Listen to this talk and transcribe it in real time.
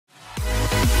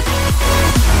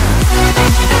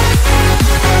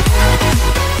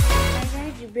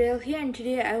myself here, and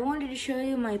today I wanted to show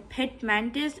you my pet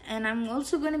mantis, and I'm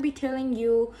also going to be telling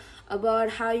you about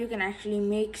how you can actually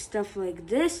make stuff like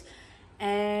this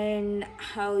and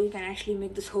how you can actually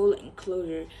make this whole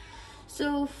enclosure.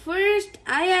 So first,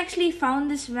 I actually found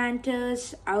this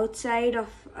mantis outside,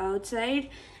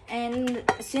 and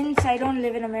since I don't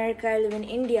live in America, I live in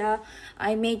India,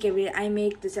 I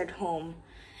make this at home.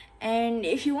 And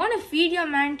if you want to feed your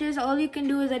mantis, all you can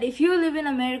do is that if you live in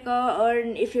America or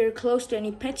if you're close to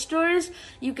any pet stores,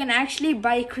 you can actually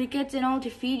buy crickets and all to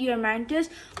feed your mantis.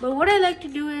 But what I like to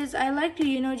do is I like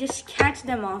to, just catch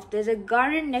them off. There's a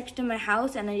garden next to my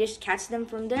house and I just catch them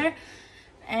from there.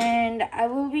 And I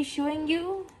will be showing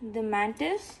you the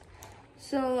mantis.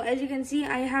 So as you can see,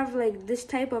 I have like this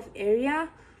type of area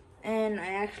and I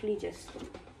actually just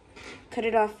cut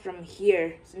it off from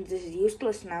here since this is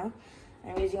useless now.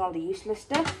 I'm using all the useless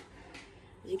stuff.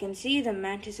 As you can see, the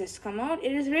mantis has come out.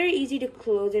 It is very easy to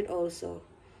close it also.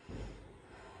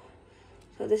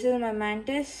 So this is my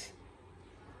mantis.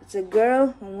 It's a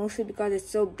girl, mostly because it's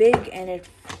so big and it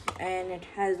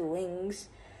has wings.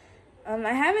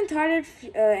 I haven't taught it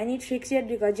any tricks yet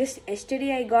because just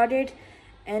yesterday I got it,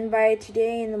 and by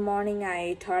today in the morning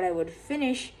I thought I would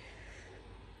finish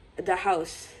the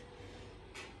house.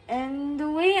 And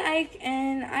the way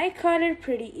I caught it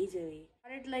pretty easily.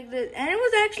 It like this, and it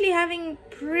was actually having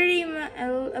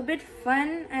a bit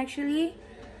fun actually,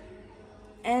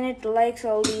 and it likes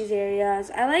all these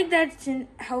areas. I like that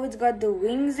how it's got the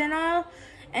wings and all.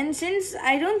 And since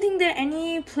I don't think there are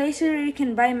any places where you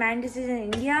can buy mantises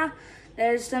in India,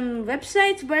 there's some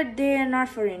websites, but they are not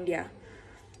for India.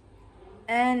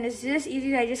 And it's just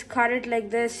easy. I just caught it like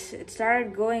this. It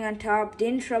started going on top,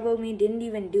 didn't trouble me, didn't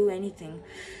even do anything.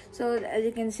 So as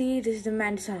you can see, this is the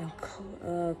mantis on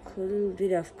a little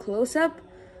bit of close-up.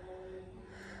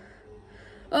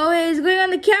 Oh, hey, it's going on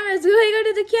the camera. It's going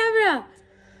onto the camera.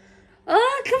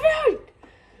 Oh, come out!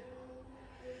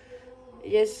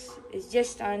 It's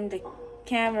just on the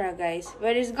camera, guys.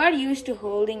 But it's got used to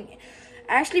holding.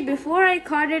 Actually, before I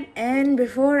caught it and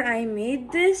before I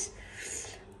made this,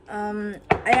 I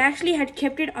actually had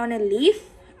kept it on a leaf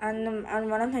on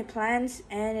one of my plants,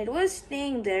 and it was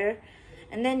staying there.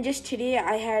 And then just today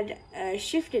I had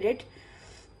shifted it.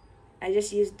 I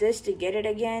just used this to get it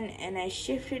again, and I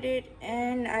shifted it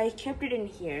and I kept it in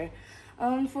here.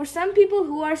 For some people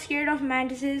who are scared of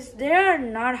mantises, they are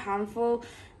not harmful.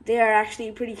 They are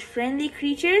actually pretty friendly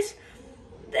creatures.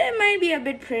 They might be a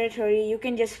bit predatory. You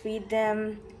can just feed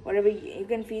them whatever you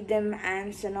can feed them,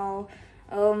 ants and all.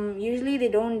 Usually they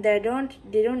don't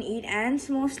eat ants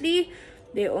mostly.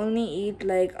 They only eat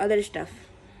like other stuff,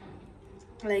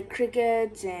 like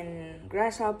crickets and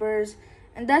grasshoppers,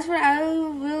 and that's what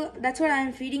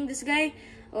I'm feeding this guy,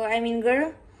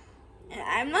 girl.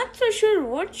 I'm not so sure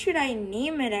what should I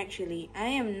name it actually. I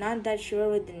am not that sure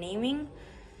with the naming,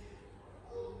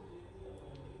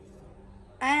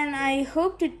 and I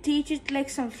hope to teach it like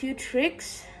some few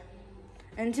tricks.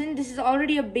 And since this is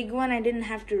already a big one, I didn't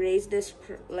have to raise this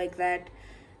like that.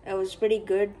 It was pretty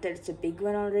good that it's a big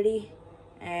one already.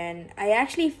 And I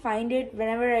actually find it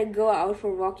whenever I go out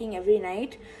for walking every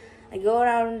night. I go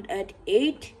around at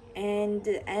 8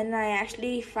 and I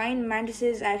actually find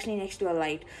mantises actually next to a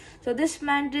light. So this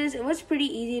mantis, it was pretty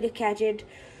easy to catch it.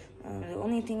 The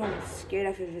only thing I'm scared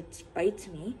of if it bites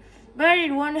me. But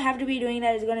it won't have to be doing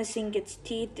that. It's gonna sink its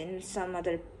teeth in some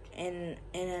other in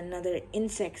another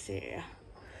insect's area.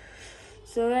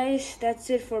 So guys, that's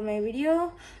it for my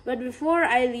video. But before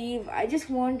I leave, I just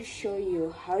want to show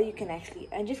you how you can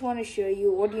I just want to show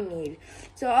you what you need.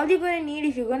 So all you're going to need,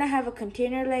 if you're going to have a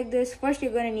container like this, first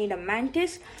you're going to need a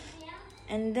mantis.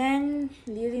 And then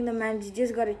using the mantis, you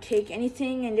just got to take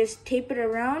anything and just tape it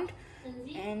around.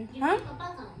 And,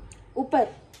 Upar.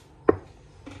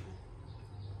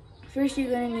 First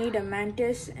you're going to need a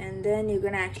mantis, and then you're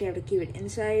going to actually have to keep it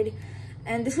inside.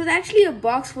 And this was actually a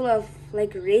box full of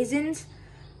like raisins.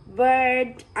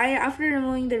 But after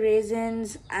removing the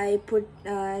raisins, I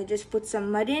just put some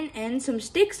mud in and some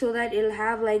sticks so that it'll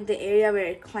have like the area where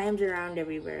it climbs around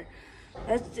everywhere.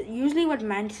 That's usually what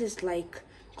mantises like,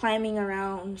 climbing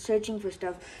around, searching for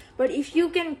stuff. But if you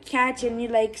can catch any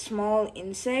like small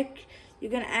insect, you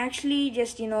can actually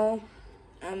just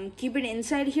keep it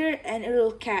inside here and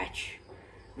it'll catch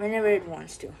whenever it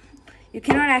wants to. You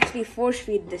cannot actually force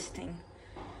feed this thing.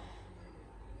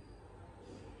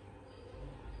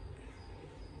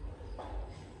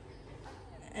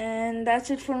 And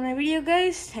that's it for my video,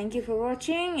 guys. Thank you for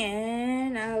watching,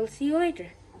 and I'll see you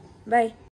later. Bye.